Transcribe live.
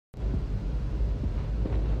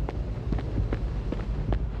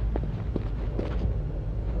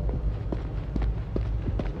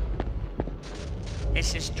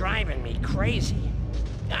This is driving me crazy.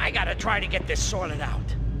 I gotta try to get this sorted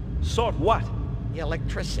out. Sort what? The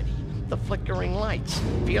electricity, the flickering lights.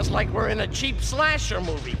 Feels like we're in a cheap slasher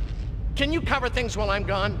movie. Can you cover things while I'm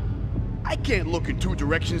gone? I can't look in two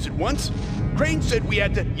directions at once. Crane said we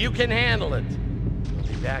had to... You can handle it. I'll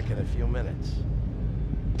be back in a few minutes.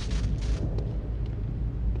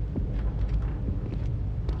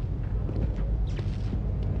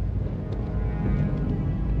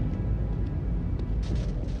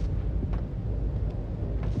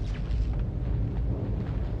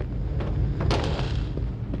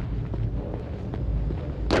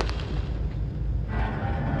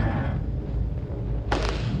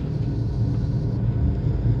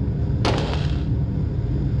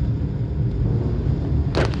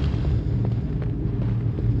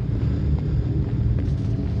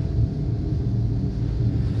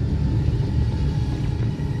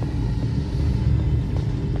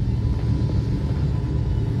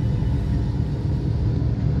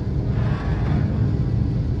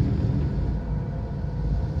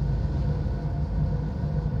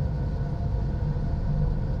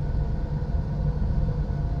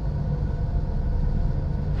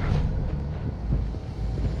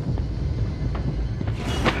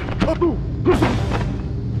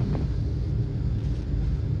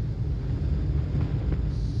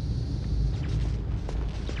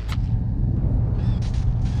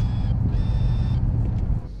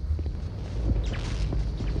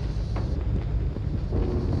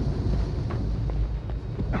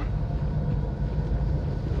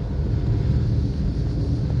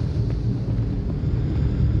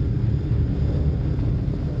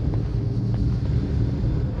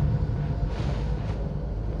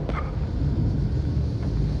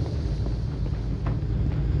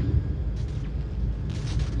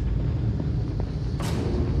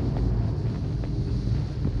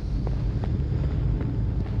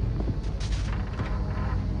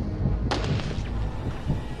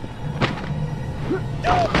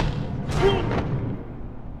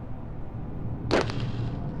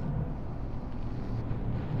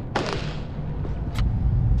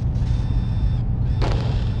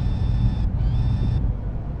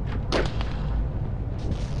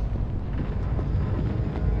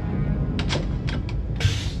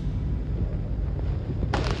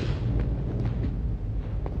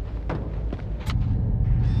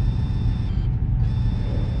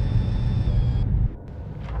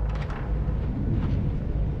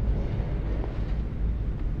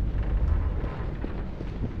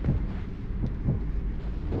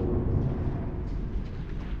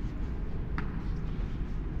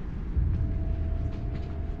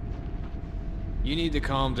 You need to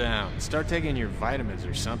calm down. Start taking your vitamins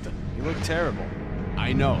or something. You look terrible.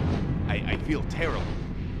 I know. I feel terrible.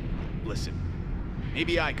 Listen,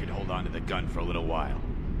 maybe I could hold on to the gun for a little while.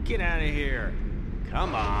 Get out of here.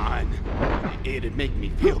 Come on. It'd make me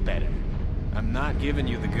feel better. I'm not giving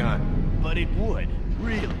you the gun. But it would,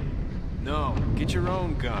 really. No, get your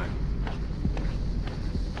own gun.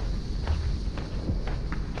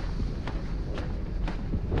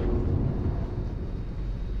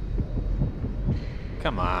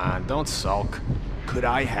 Come on, don't sulk. Could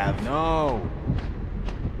I have... No!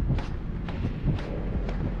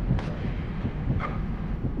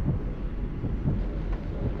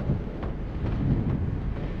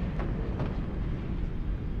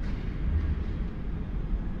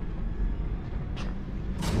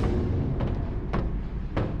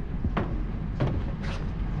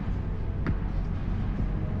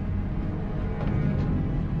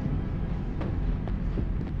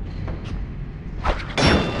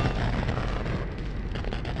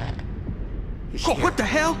 Oh, what the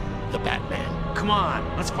hell? The Batman. Come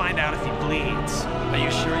on, let's find out if he bleeds. Are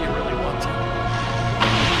you sure you really want to?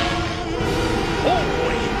 Oh,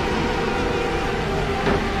 boy!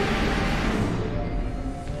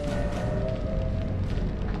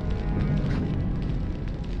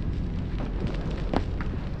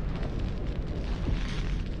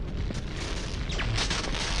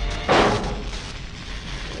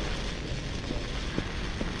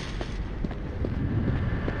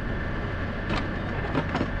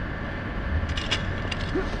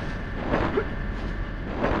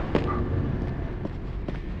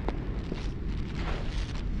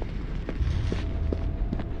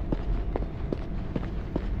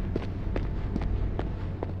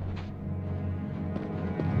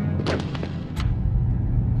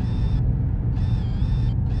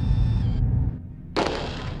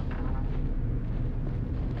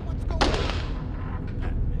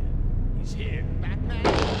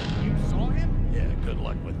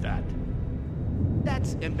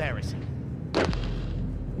 That's embarrassing.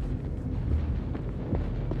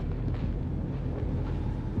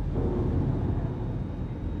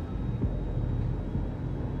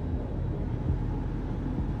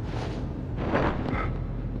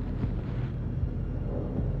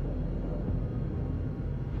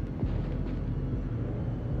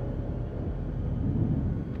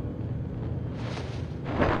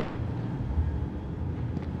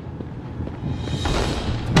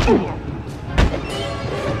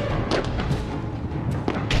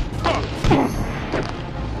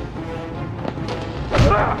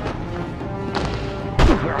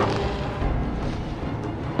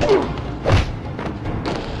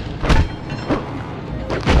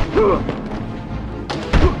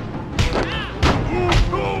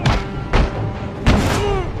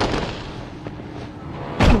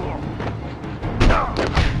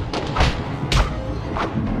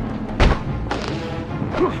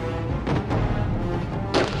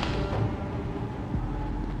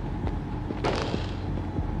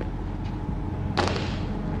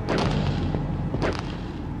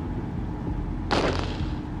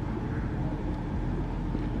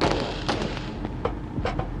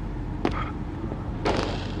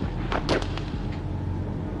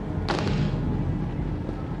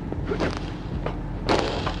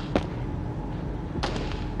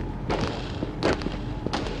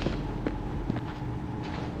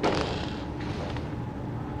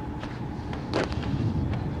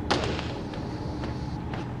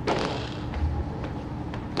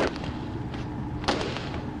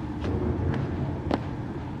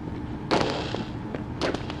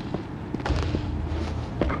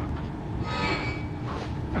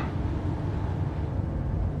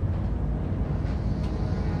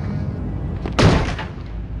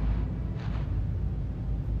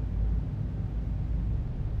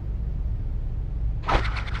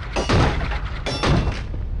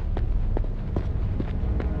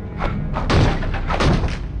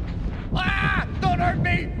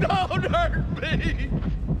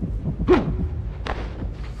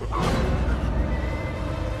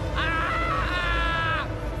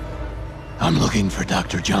 I'm looking for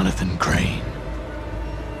Dr. Jonathan Crane.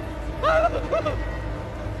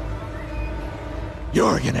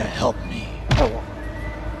 You're gonna help me.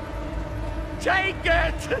 Take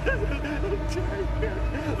it! Take it!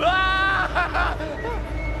 Ah!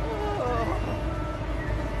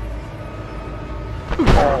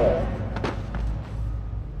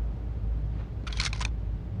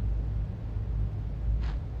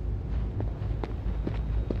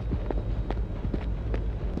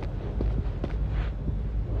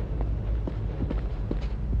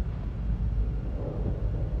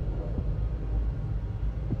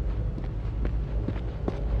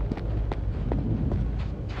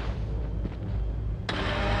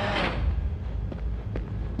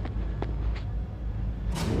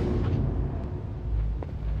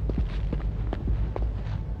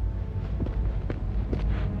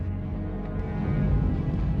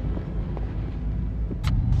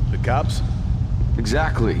 Cops?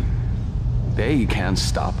 Exactly. They can't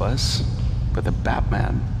stop us, but the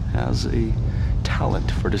Batman has a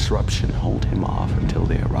talent for disruption. Hold him off until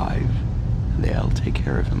they arrive. They'll take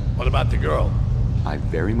care of him. What about the girl? I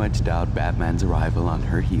very much doubt Batman's arrival on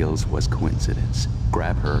her heels was coincidence.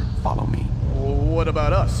 Grab her, follow me. What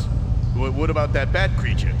about us? What about that bat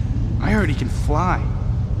creature? I heard he can fly.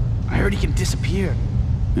 I heard he can disappear.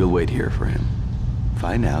 We'll wait here for him.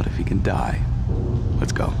 Find out if he can die.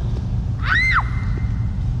 Let's go.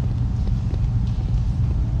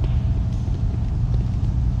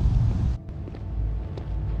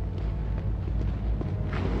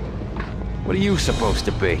 What are you supposed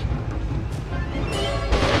to be? It's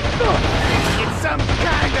some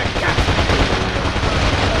kind of cat!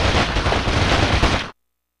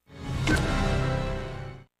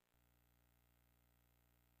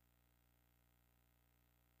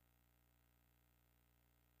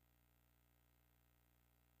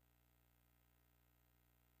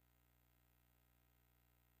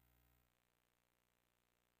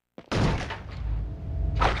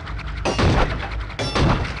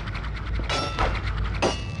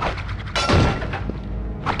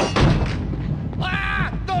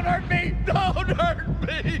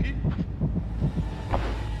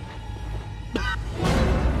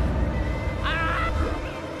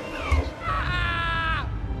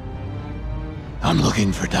 I'm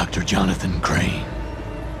looking for Dr. Jonathan Crane.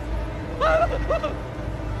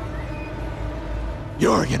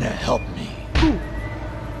 You're gonna help me.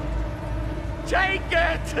 Take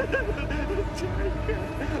it! Take it!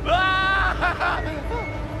 Ah!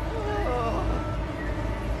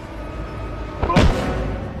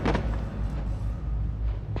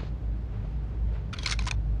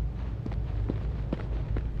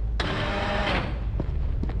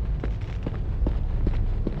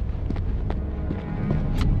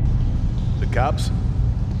 Cops?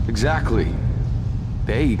 Exactly.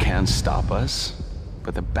 They can't stop us,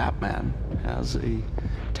 but the Batman has a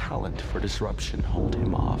talent for disruption. Hold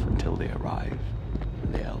him off until they arrive.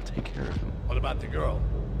 They'll take care of him. What about the girl?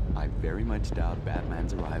 I very much doubt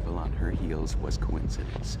Batman's arrival on her heels was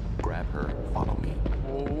coincidence. Grab her, follow me.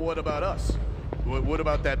 What about us? What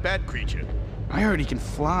about that bat creature? I heard he can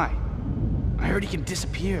fly. I heard he can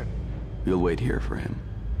disappear. We'll wait here for him.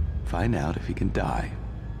 Find out if he can die.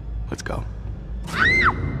 Let's go.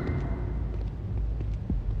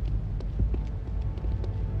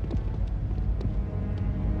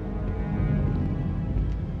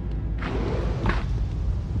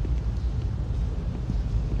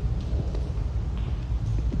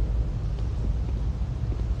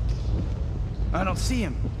 don't see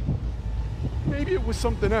him. Maybe it was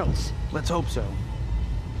something else. Let's hope so.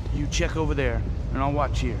 You check over there, and I'll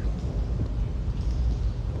watch here.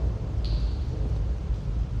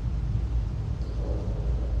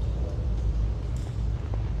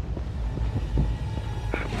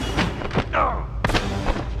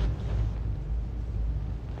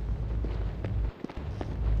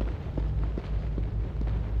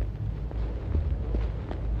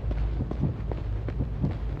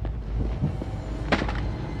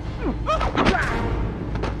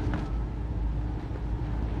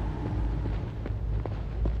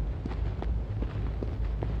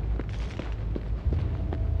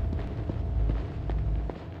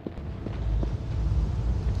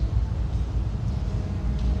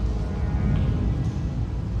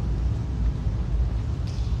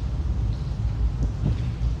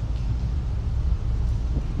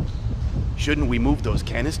 Shouldn't we move those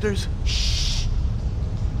canisters? Shh.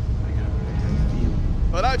 I got a bad feeling.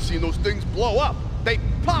 But I've seen those things blow up. They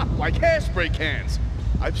pop like hairspray cans.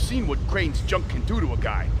 I've seen what Crane's junk can do to a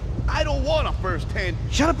guy. I don't want a first-hand...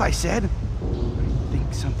 Shut up, I said! I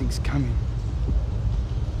think something's coming.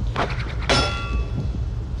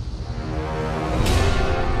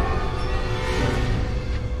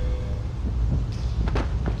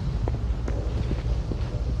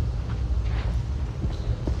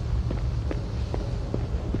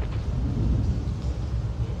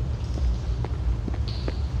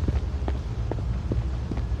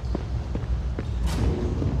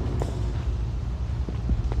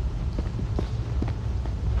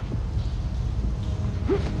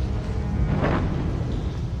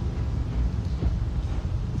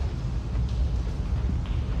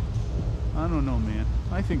 I don't know, man.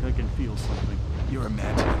 I think I can feel something. You're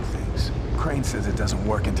imagining things. Crane says it doesn't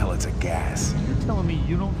work until it's a gas. You're telling me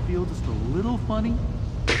you don't feel just a little funny?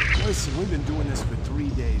 Listen, we've been doing this for 3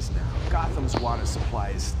 days now. Gotham's water supply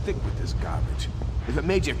is thick with this garbage. If it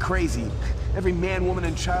made you crazy, every man, woman,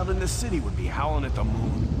 and child in the city would be howling at the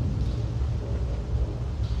moon.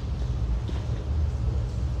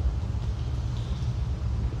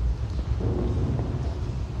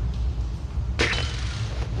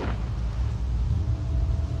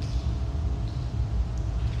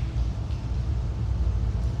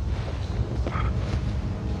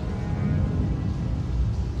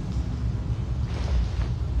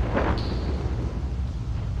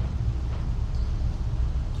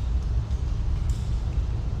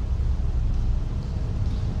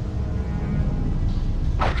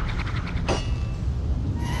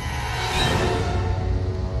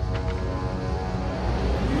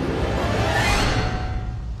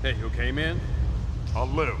 Hey, who came in?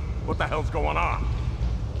 Lou, what the hell's going on?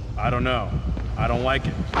 I don't know. I don't like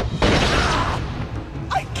it.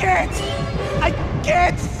 I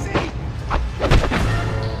can't see!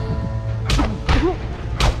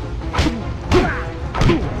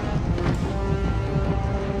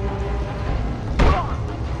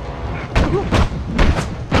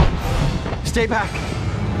 Stay back!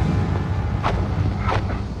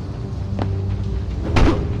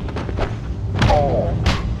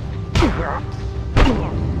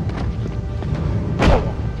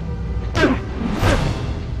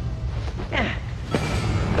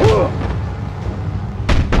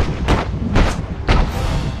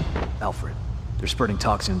 Alfred, they're spurting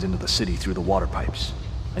toxins into the city through the water pipes.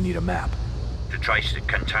 I need a map. To trace the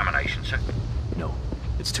contamination, sir? No,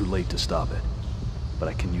 it's too late to stop it. But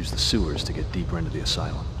I can use the sewers to get deeper into the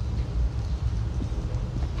asylum.